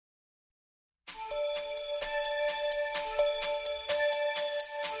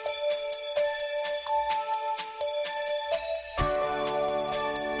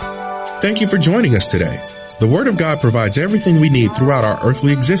Thank you for joining us today. The Word of God provides everything we need throughout our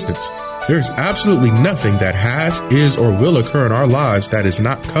earthly existence. There is absolutely nothing that has, is, or will occur in our lives that is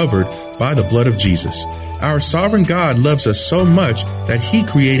not covered by the blood of Jesus. Our sovereign God loves us so much that He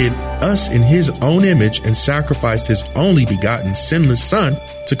created us in His own image and sacrificed His only begotten sinless Son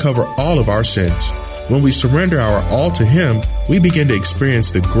to cover all of our sins. When we surrender our all to Him, we begin to experience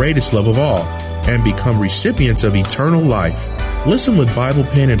the greatest love of all and become recipients of eternal life. Listen with Bible,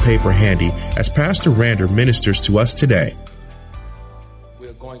 pen, and paper handy as Pastor Rander ministers to us today.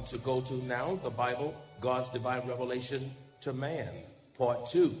 We're going to go to now the Bible, God's Divine Revelation to Man, Part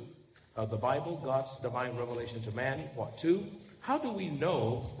 2. The Bible, God's Divine Revelation to Man, Part 2. How do we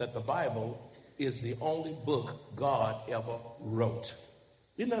know that the Bible is the only book God ever wrote?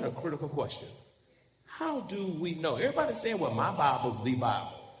 Isn't that a critical question? How do we know? Everybody's saying, well, my Bible's the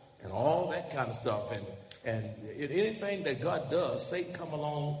Bible and all that kind of stuff. And anything that God does, Satan come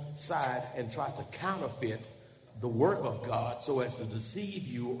alongside and try to counterfeit the work of God so as to deceive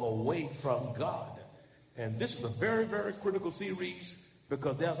you away from God. And this is a very, very critical series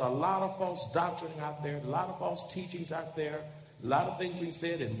because there's a lot of false doctrine out there, a lot of false teachings out there, a lot of things being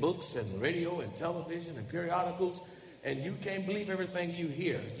said in books and radio and television and periodicals, and you can't believe everything you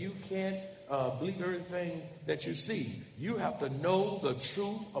hear. You can't believe everything that you see. You have to know the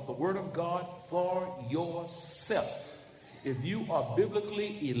truth of the Word of God for yourself. If you are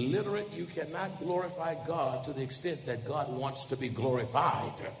biblically illiterate, you cannot glorify God to the extent that God wants to be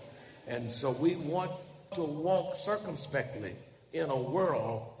glorified. And so we want to walk circumspectly in a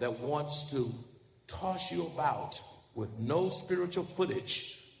world that wants to toss you about with no spiritual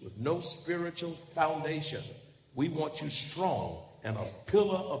footage, with no spiritual foundation. We want you strong and a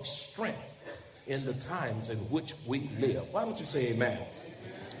pillar of strength in the times in which we live. Why don't you say amen?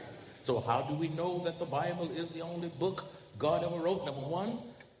 So how do we know that the Bible is the only book God ever wrote? Number one,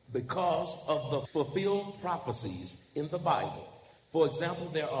 because of the fulfilled prophecies in the Bible. For example,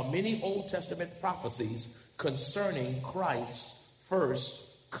 there are many Old Testament prophecies concerning Christ's first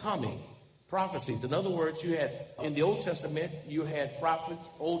coming. Prophecies. In other words, you had in the Old Testament, you had prophets,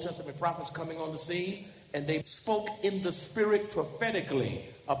 Old Testament prophets coming on the scene, and they spoke in the Spirit prophetically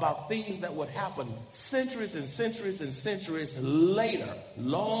about things that would happen centuries and centuries and centuries later,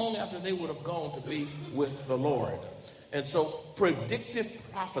 long after they would have gone to be with the Lord. And so predictive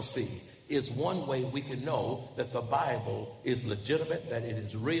prophecy is one way we can know that the Bible is legitimate, that it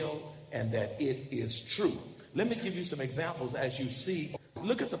is real, and that it is true. Let me give you some examples as you see.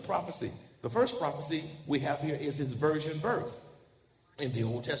 Look at the prophecy. The first prophecy we have here is his virgin birth. In the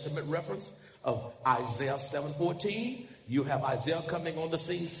Old Testament reference of Isaiah 7:14, you have Isaiah coming on the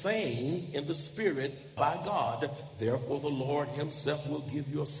scene saying in the Spirit by God, therefore the Lord himself will give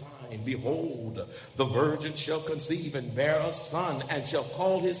you a sign. Behold, the virgin shall conceive and bear a son and shall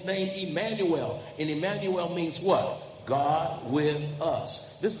call his name Emmanuel. And Emmanuel means what? God with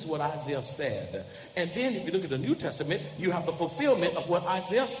us. This is what Isaiah said. And then if you look at the New Testament, you have the fulfillment of what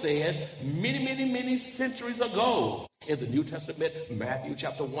Isaiah said many centuries ago. In the New Testament, Matthew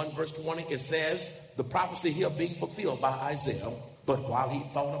chapter 1 verse 20, it says the prophecy here being fulfilled by Isaiah. But while he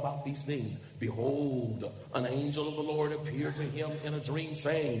thought about these things, behold, an angel of the Lord appeared to him in a dream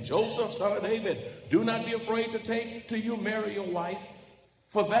saying, Joseph, son of David, do not be afraid to take to you Mary your wife,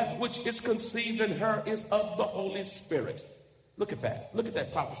 for that which is conceived in her is of the Holy Spirit. Look at that. Look at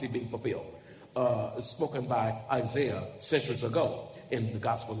that prophecy being fulfilled. Spoken by Isaiah centuries ago. In the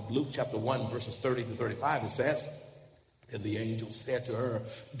Gospel of Luke chapter 1 verses 30 to 35, it says, and the angel said to her,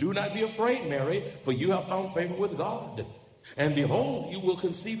 do not be afraid, Mary, for you have found favor with God. And behold, you will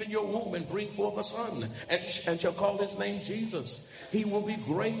conceive in your womb and bring forth a son, and shall call his name Jesus. He will be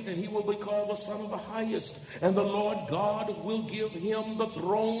great, and he will be called the Son of the Highest. And the Lord God will give him the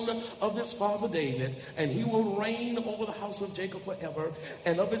throne of his father David, and he will reign over the house of Jacob forever,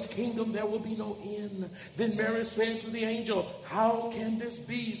 and of his kingdom there will be no end. Then Mary said to the angel, how can this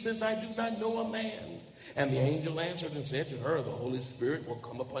be, since I do not know a man? And the angel answered and said to her, the Holy Spirit will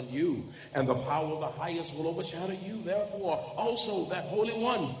come upon you, and the power of the highest will overshadow you. Therefore, also that Holy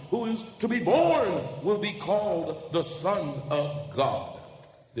One who is to be born will be called the Son of God.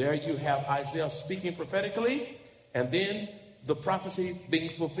 There you have Isaiah speaking prophetically, and then the prophecy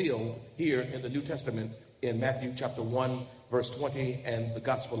being fulfilled here in the New Testament in Matthew chapter 1, verse 20, and the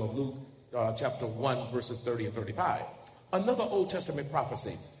Gospel of Luke chapter 1, verses 30 and 35. Another Old Testament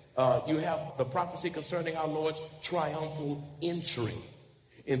prophecy. You have the prophecy concerning our Lord's triumphal entry.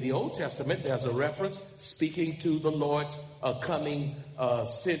 In the Old Testament, there's a reference speaking to the Lord's coming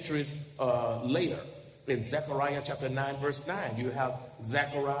centuries later. In Zechariah chapter 9, verse 9, you have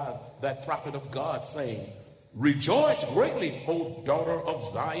Zechariah, that prophet of God, saying, rejoice greatly, O daughter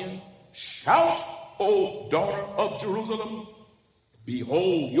of Zion. Shout, O daughter of Jerusalem.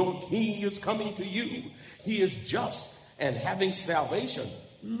 Behold, your king is coming to you. He is just and having salvation,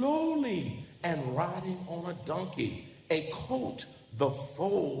 lowly and riding on a donkey, a colt, the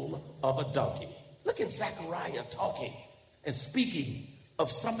foal of a donkey. Look at Zechariah talking and speaking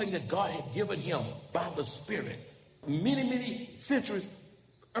of something that God had given him by the Spirit many, many centuries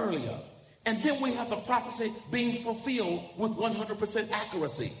earlier. And then we have the prophecy being fulfilled with 100%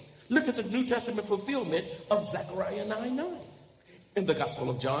 accuracy. Look at the New Testament fulfillment of Zechariah 9:9. In the Gospel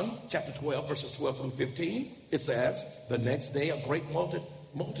of John, chapter 12, verses 12 through 15, it says, the next day a great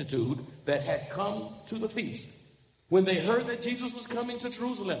multitude that had come to the feast, when they heard that Jesus was coming to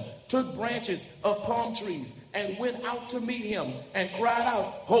Jerusalem, took branches of palm trees and went out to meet him and cried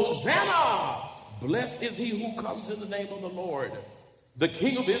out, Hosanna! Blessed is he who comes in the name of the Lord, the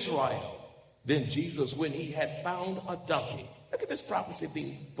King of Israel. Then Jesus, when he had found a donkey, look at this prophecy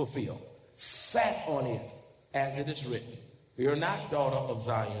being fulfilled, sat on it, as it is written, Fear not, daughter of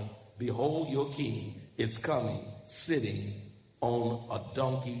Zion. Behold, your king is coming, sitting on a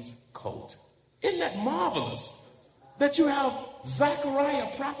donkey's coat. Isn't that marvelous? That you have Zechariah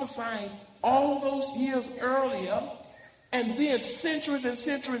prophesying all those years earlier, and then centuries and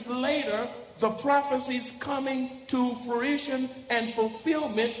centuries later, the prophecies coming to fruition and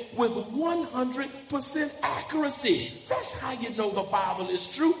fulfillment with 100% accuracy. That's how you know the Bible is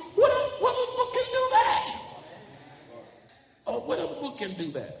true. What other book can do that? What other book can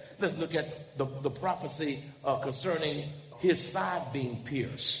do that? Let's look at the prophecy concerning his side being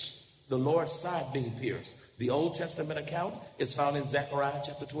pierced. The Lord's side being pierced. The Old Testament account is found in Zechariah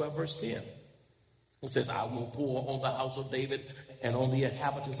chapter 12, verse 10. It says, I will pour on the house of David and on the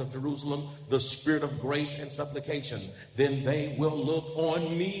inhabitants of Jerusalem the spirit of grace and supplication. Then they will look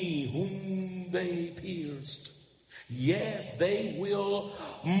on me whom they pierced. Yes, they will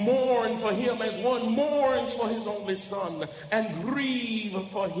mourn for him as one mourns for his only son, and grieve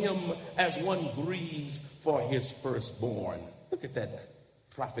for him as one grieves for his firstborn. Look at that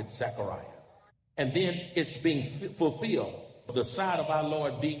prophet Zechariah. And then it's being fulfilled. The side of our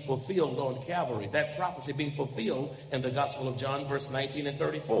Lord being fulfilled on Calvary. That prophecy being fulfilled in the Gospel of John, verse 19 and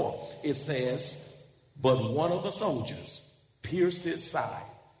 34. It says, but one of the soldiers pierced his side,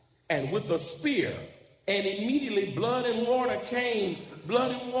 and with a spear, and immediately blood and water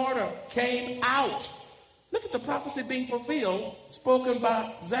came out. Look at the prophecy being fulfilled, spoken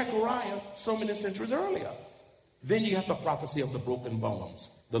by Zechariah so many centuries earlier. Then you have the prophecy of the broken bones,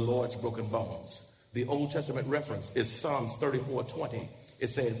 the Lord's broken bones. The Old Testament reference is Psalms 34:20. It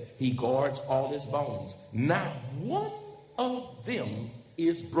says, he guards all his bones. Not one of them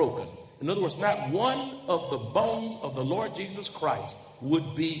is broken. In other words, not one of the bones of the Lord Jesus Christ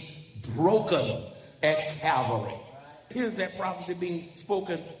would be broken at Calvary. Here's that prophecy being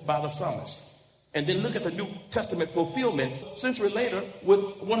spoken by the psalmist. And then look at the New Testament fulfillment century later with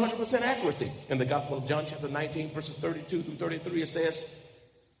 100% accuracy. In the Gospel of John chapter 19, verses 32 through 33, it says,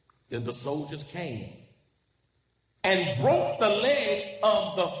 then the soldiers came and broke the legs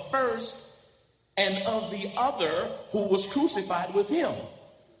of the first and of the other who was crucified with him.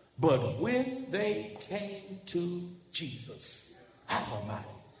 But when they came to Jesus, Almighty,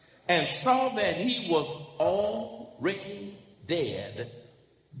 and saw that he was already dead,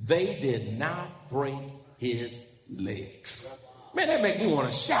 they did not break his legs. Man, that makes me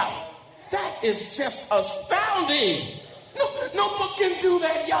want to shout. That is just astounding. No book can do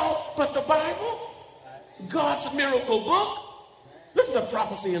that, y'all, but the Bible, God's miracle book. Look at the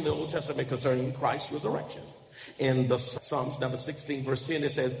prophecy in the Old Testament concerning Christ's resurrection. In the Psalms number 16, verse 10,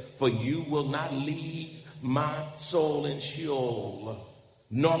 it says, for you will not leave my soul in Sheol,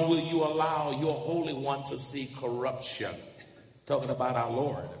 nor will you allow your Holy One to see corruption. Talking about our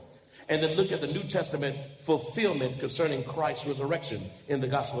Lord. And then look at the New Testament fulfillment concerning Christ's resurrection. In the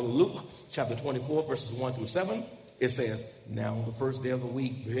Gospel of Luke, chapter 24, verses 1 through 7, it says, now on the first day of the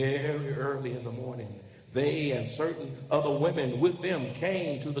week, very early in the morning, they and certain other women with them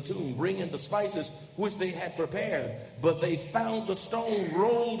came to the tomb, bringing the spices which they had prepared. But they found the stone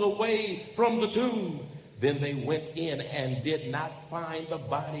rolled away from the tomb. Then they went in and did not find the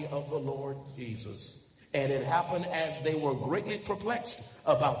body of the Lord Jesus. And it happened as they were greatly perplexed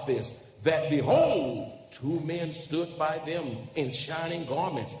about this, that behold, two men stood by them in shining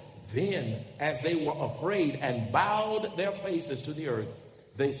garments. Then, as they were afraid and bowed their faces to the earth,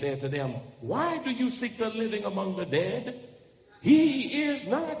 they said to them, why do you seek the living among the dead? He is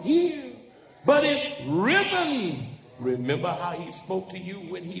not here, but is risen. Remember how he spoke to you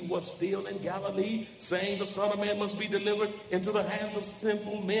when he was still in Galilee, saying the Son of Man must be delivered into the hands of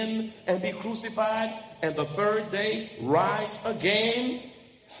sinful men and be crucified, and the third day rise again.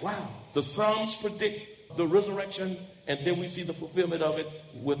 Wow. The Psalms predict the resurrection, and then we see the fulfillment of it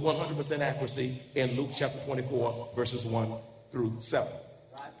with 100% accuracy in Luke chapter 24, verses 1 through 7.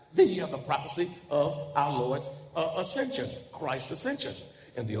 Then you have the prophecy of our Lord's ascension, Christ's ascension.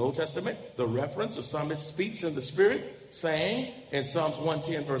 In the Old Testament, the reference, the psalmist speaks in the Spirit, saying in Psalms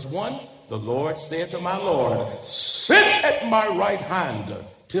 110, verse 1, the Lord said to my Lord, sit at my right hand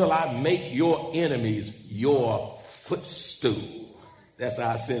till I make your enemies your footstool. That's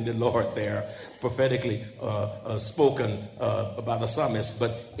our ascended Lord there, prophetically spoken by the psalmist.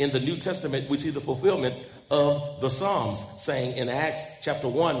 But in the New Testament, we see the fulfillment of the Psalms, saying in Acts chapter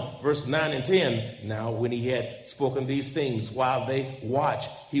 1, verse 9 and 10, now when he had spoken these things, while they watched,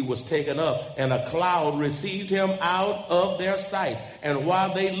 he was taken up, and a cloud received him out of their sight. And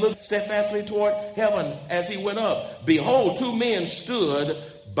while they looked steadfastly toward heaven as he went up, behold, two men stood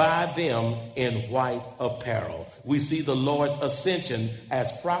by them in white apparel. We see the Lord's ascension as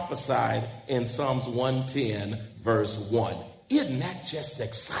prophesied in Psalms 110, verse 1. Isn't that just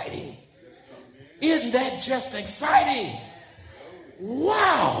exciting? Isn't that just exciting?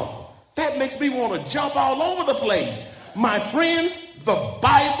 Wow. That makes me want to jump all over the place. My friends, the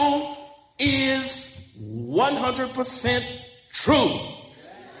Bible is 100% true.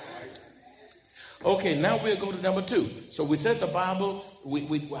 Okay, now we'll go to number 2. So we said the Bible,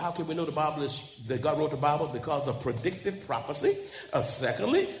 how can we know the Bible is, that God wrote the Bible? Because of predictive prophecy.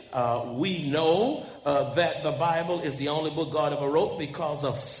 Secondly, we know that the Bible is the only book God ever wrote because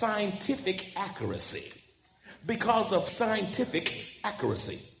of scientific accuracy. Because of scientific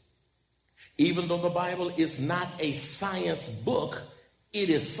accuracy. Even though the Bible is not a science book, it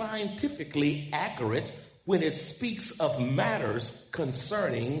is scientifically accurate when it speaks of matters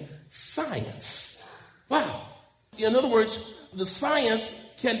concerning science. Wow. In other words, the science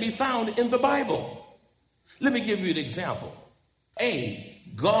can be found in the Bible. Let me give you an example.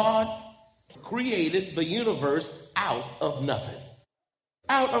 God created the universe out of nothing.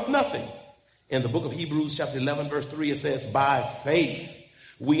 Out of nothing. In the book of Hebrews chapter 11, verse 3, it says, by faith,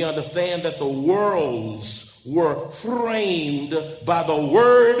 we understand that the worlds were framed by the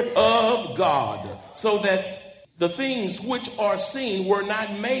word of God, so that the things which are seen were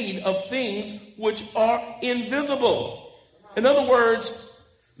not made of things which are invisible. In other words,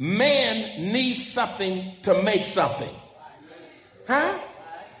 man needs something to make something. Huh?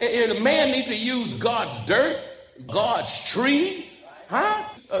 And man needs to use God's dirt, God's tree. Huh?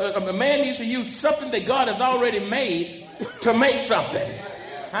 A man needs to use something that God has already made to make something.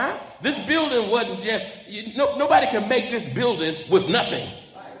 Huh? This building wasn't just, nobody can make this building with nothing.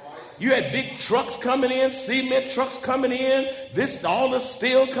 You had big trucks coming in, cement trucks coming in, all the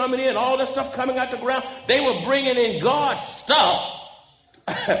steel coming in, all that stuff coming out the ground. They were bringing in God's stuff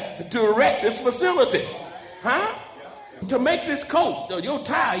to erect this facility. Huh? To make this coat, your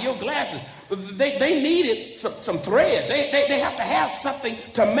tie, your glasses. They needed some thread. They have to have something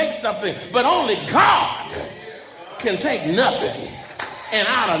to make something. But only God can take nothing and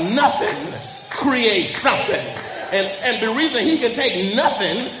out of nothing create something. And the reason he can take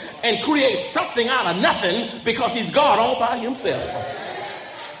nothing and create something out of nothing, because he's God all by himself.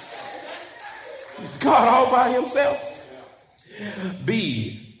 He's God all by himself.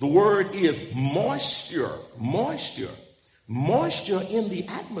 B, the word is moisture. Moisture. Moisture in the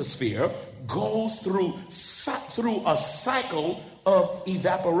atmosphere goes through a cycle of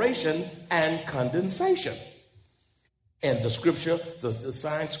evaporation and condensation. And the scripture, the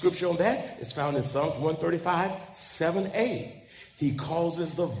science scripture on that is found in Psalms 135, 7a. He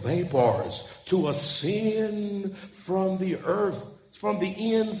causes the vapors to ascend from the earth, from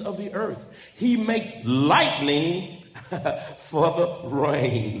the ends of the earth. He makes lightning for the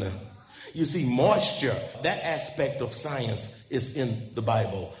rain. You see, moisture, that aspect of science is in the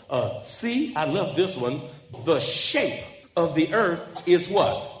Bible. C, I love this one. The shape of the earth is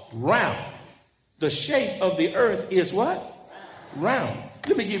what? Round. The shape of the earth is what? Round.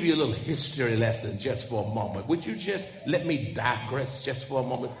 Let me give you a little history lesson just for a moment. Would you just let me digress just for a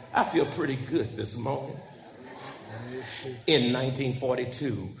moment? I feel pretty good this morning. In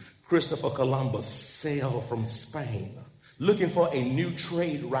 1942, Christopher Columbus sailed from Spain looking for a new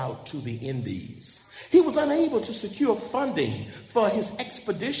trade route to the Indies. He was unable to secure funding for his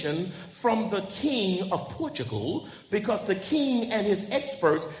expedition from the king of Portugal because the king and his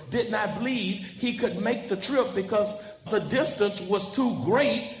experts did not believe he could make the trip because the distance was too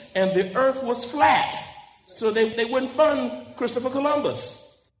great and the earth was flat. So they wouldn't fund Christopher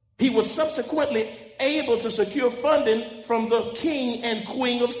Columbus. He was subsequently able to secure funding from the king and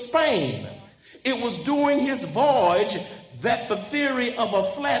queen of Spain. It was during his voyage that the theory of a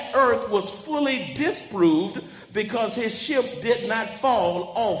flat earth was fully disproved because his ships did not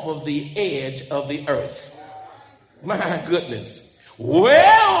fall off of the edge of the earth. My goodness.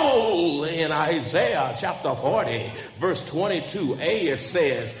 Well, in Isaiah chapter 40, verse 22a, it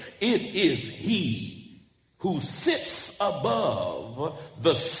says, it is he who sits above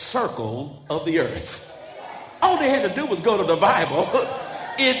the circle of the earth. All they had to do was go to the Bible.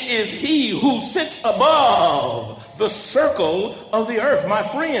 It is he who sits above the circle of the earth. My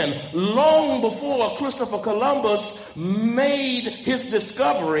friend, long before Christopher Columbus made his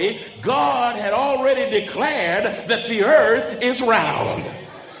discovery, God had already declared that the earth is round.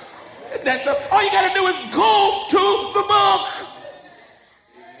 All you got to do is go to the book.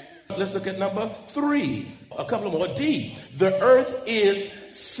 Let's look at number 3. A couple more. D. The earth is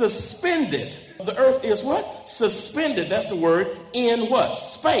suspended. The earth is what? Suspended. That's the word. In what?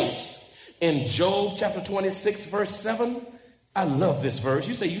 Space. In Job chapter 26, verse 7. I love this verse.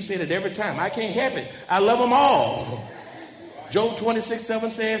 You say it every time. I can't help it. I love them all. Job 26, 7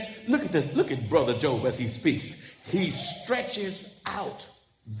 says, look at this. Look at Brother Job as he speaks. He stretches out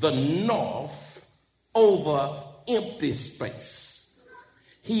the north over empty space.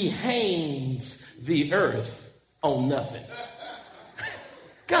 He hangs the earth on nothing.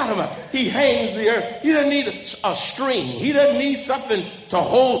 God, he hangs the earth. He doesn't need a string. He doesn't need something to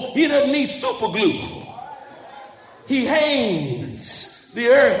hold. He doesn't need super glue. He hangs the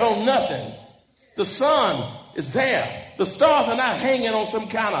earth on nothing. The sun is there. The stars are not hanging on some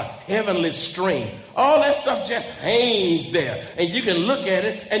kind of heavenly string. All that stuff just hangs there. And you can look at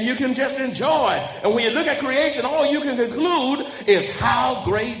it and you can just enjoy it. And when you look at creation, all you can conclude is how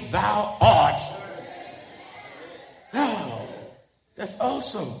great thou art. Oh, that's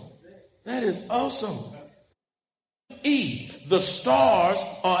awesome. That is awesome. E, the stars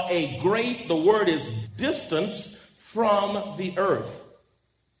are the word is distance from the earth.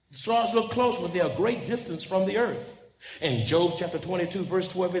 The stars look close, but they are a great distance from the earth. In Job chapter 22, verse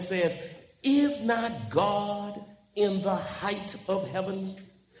 12, it says, is not God in the height of heaven?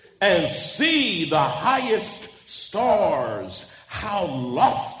 And see the highest stars, how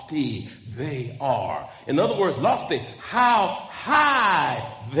lofty they are. In other words, lofty, how high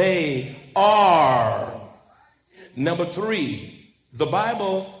they are. Number 3, the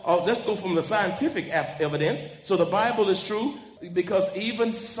Bible, let's go from the scientific evidence. So the Bible is true because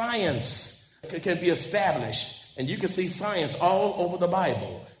even science can be established. And you can see science all over the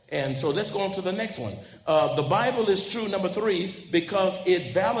Bible. And so let's go on to the next one. The Bible is true, number 3, because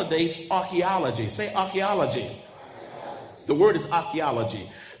it validates archaeology. Say archaeology. The word is archaeology.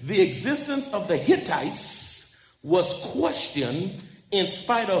 The existence of the Hittites was questioned in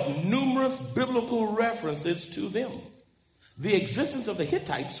spite of numerous biblical references to them. The existence of the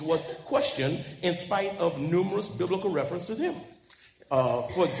Hittites was questioned in spite of numerous biblical references to them.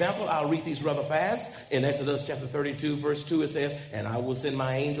 For example, I'll read these rather fast. In Exodus chapter 32, verse 2, it says, and I will send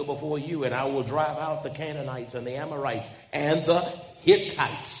my angel before you, and I will drive out the Canaanites and the Amorites and the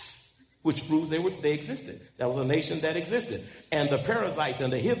Hittites, which proves they existed. That was a nation that existed. And the Perizzites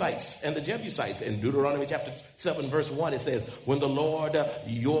and the Hivites and the Jebusites. In Deuteronomy chapter 7, verse 1, it says, when the Lord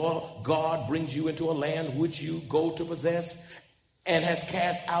your God brings you into a land which you go to possess and has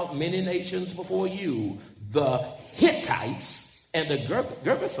cast out many nations before you, the Hittites and the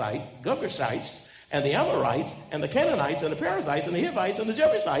Girgashites, and the Amorites, and the Canaanites, and the Perizzites, and the Hivites, and the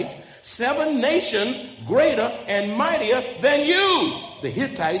Jebusites, 7 nations greater and mightier than you. The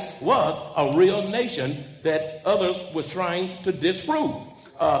Hittites was a real nation that others was trying to disprove.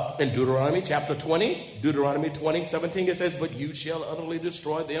 In Deuteronomy chapter 20, Deuteronomy 20:17, it says, but you shall utterly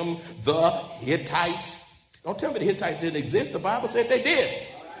destroy them, the Hittites. Don't tell me the Hittites didn't exist. The Bible said they did.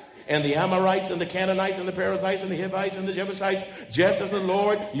 And the Amorites and the Canaanites and the Perizzites and the Hivites and the Jebusites, just as the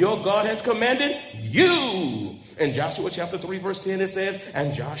Lord your God has commanded you. In Joshua chapter 3 verse 10 it says,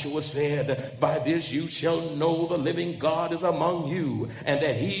 and Joshua said, by this you shall know the living God is among you, and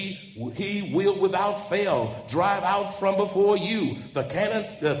that he will without fail drive out from before you the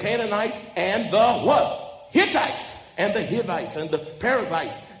Canaanites and the what? Hittites and the Hivites and the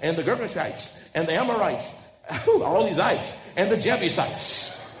Perizzites and the Girgashites and the Amorites, all these ites, and the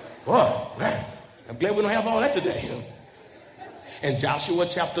Jebusites. Boy, man, I'm glad we don't have all that today. In Joshua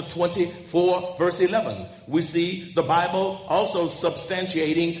chapter 24, verse 11, we see the Bible also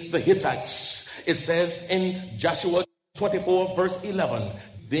substantiating the Hittites. It says in Joshua 24, verse 11,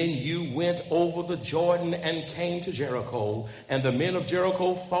 then you went over the Jordan and came to Jericho, and the men of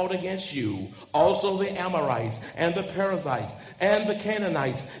Jericho fought against you. Also the Amorites and the Perizzites and the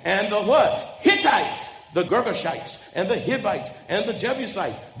Canaanites and the what? Hittites the Girgashites, and the Hivites, and the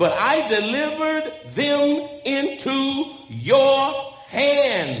Jebusites. But I delivered them into your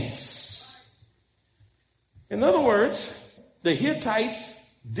hands. In other words, the Hittites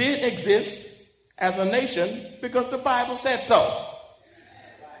did exist as a nation because the Bible said so.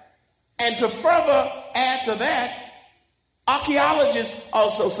 And to further add to that, archaeologists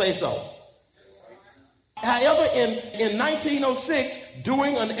also say so. However, in 1906,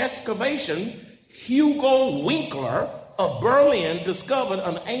 during an excavation, Hugo Winkler of Berlin discovered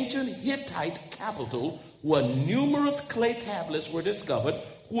an ancient Hittite capital where numerous clay tablets were discovered,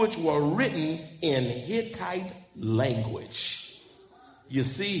 which were written in Hittite language. You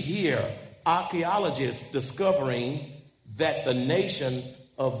see here, archaeologists discovering that the nation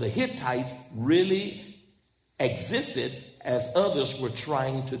of the Hittites really existed as others were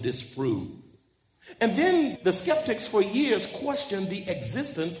trying to disprove. And then the skeptics for years questioned the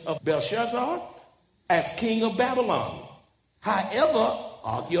existence of Belshazzar as king of Babylon. However,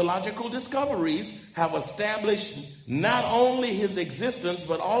 archaeological discoveries have established not only his existence,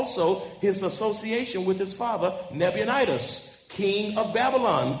 but also his association with his father, Nebuchadnezzar, king of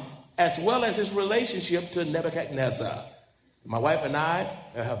Babylon, as well as his relationship to Nebuchadnezzar. My wife and I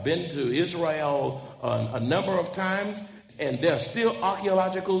have been to Israel a number of times, and there are still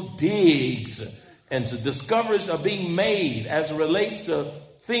archaeological digs and the discoveries are being made as it relates to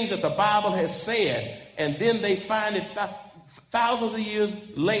things that the Bible has said. And then they find it thousands of years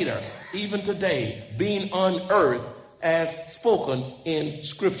later, even today, being unearthed as spoken in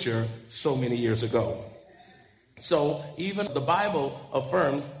Scripture so many years ago. So even the Bible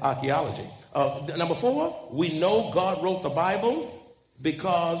affirms archaeology. Number 4, we know God wrote the Bible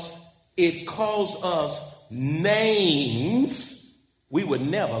because it calls us names we would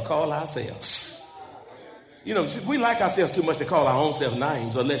never call ourselves. You know, we like ourselves too much to call our own self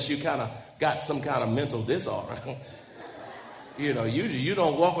names unless you kind of got some kind of mental disorder. You know, you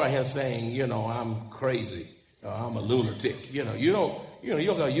don't walk around here saying, you know, I'm crazy or I'm a lunatic. You don't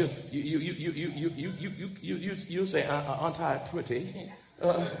say, aren't I pretty?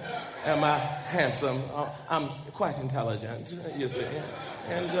 Am I handsome? I'm quite intelligent, you see.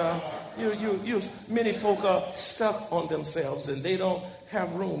 And many folk are stuck on themselves and they don't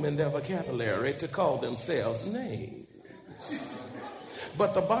have room in their vocabulary to call themselves names.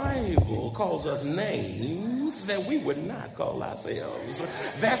 But the Bible calls us names that we would not call ourselves.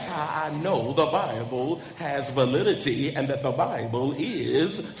 That's how I know the Bible has validity and that the Bible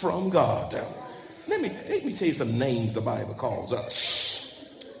is from God. Let me tell you some names the Bible calls us.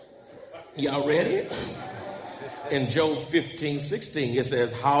 Y'all ready? In Job 15:16, it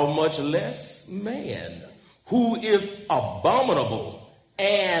says, how much less man who is abominable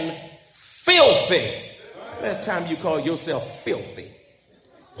and filthy. Last time you call yourself filthy.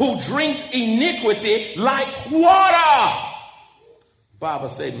 Who drinks iniquity like water. Bible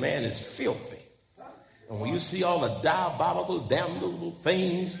says man is filthy. And when you see all the diabolical, damnable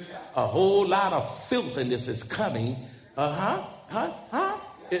things, a whole lot of filthiness is coming.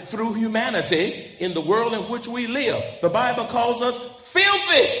 Through humanity in the world in which we live. The Bible calls us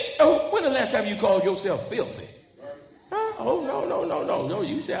filthy. Oh, when the last time you called yourself filthy? Oh, no.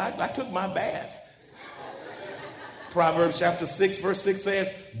 You say, I took my bath. Proverbs chapter 6, verse 6 says,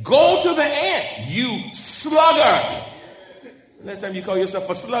 go to the ant, you sluggard. Last time you call yourself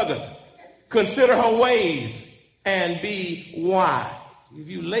a sluggard. Consider her ways and be wise. If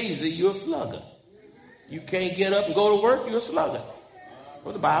you lazy, you're a sluggard. You can't get up and go to work, you're a sluggard.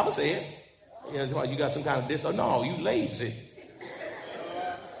 What the Bible said. You got some kind of this or no, you lazy.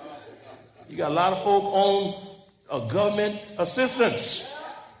 You got a lot of folk on government assistance.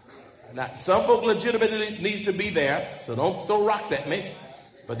 Now, some folk legitimately needs to be there, so don't throw rocks at me.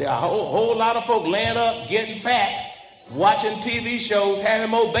 But there are a whole lot of folk laying up, getting fat, watching TV shows, having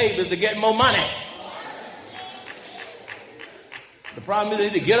more babies to get more money. The problem is they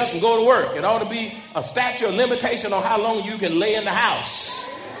need to get up and go to work. It ought to be a statute of limitation on how long you can lay in the house.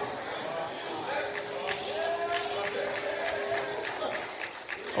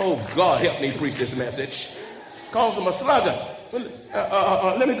 Oh, God, help me preach this message. Calls him a sluggard.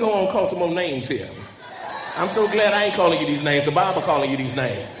 Let me go on and call some more names here. I'm so glad I ain't calling you these names. The Bible calling you these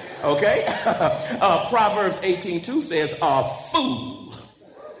names. Okay? Proverbs 18:2 says, a fool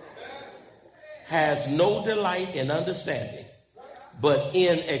has no delight in understanding, but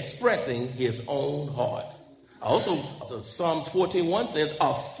in expressing his own heart. Also, Psalms 14:1 says,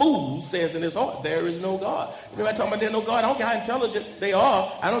 a fool says in his heart, there is no God. You know, I'm talking about there's no God. I don't care how intelligent they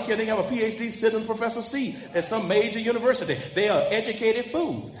are. I don't care if they have a PhD sitting in Professor C at some major university. They are educated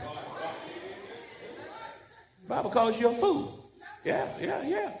fools. The Bible calls you a fool.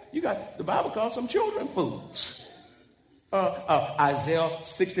 Yeah. You got, the Bible calls some children fools. Isaiah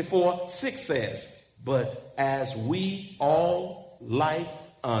 64:6 says, but as we all like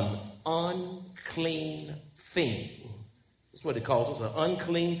an unclean thing, that's what it calls us, an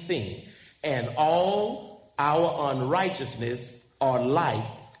unclean thing, and all our unrighteousness are like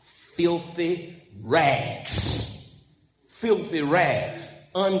filthy rags. Filthy rags,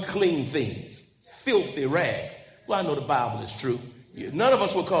 unclean things, filthy rags. Well, I know the Bible is true. None of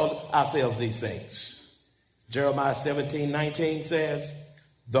us will call ourselves these things. Jeremiah 17:19 says,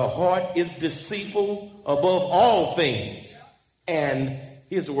 the heart is deceitful above all things, and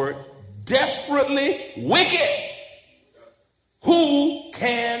here's the word, desperately wicked. Who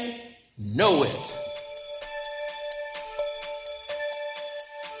can know it?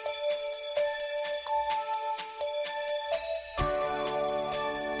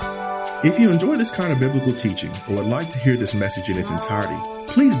 If you enjoy this kind of biblical teaching or would like to hear this message in its entirety,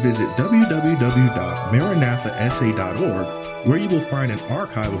 please visit www.maranathasa.org, where you will find an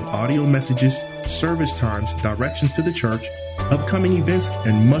archive of audio messages, service times, directions to the church, upcoming events,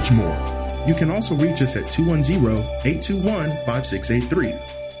 and much more. You can also reach us at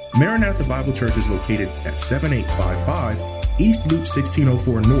 210-821-5683. Maranatha Bible Church is located at 7855 East Loop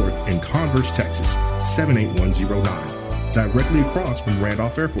 1604 North in Converse, Texas, 78109. Directly across from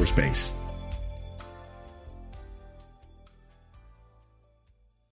Randolph Air Force Base.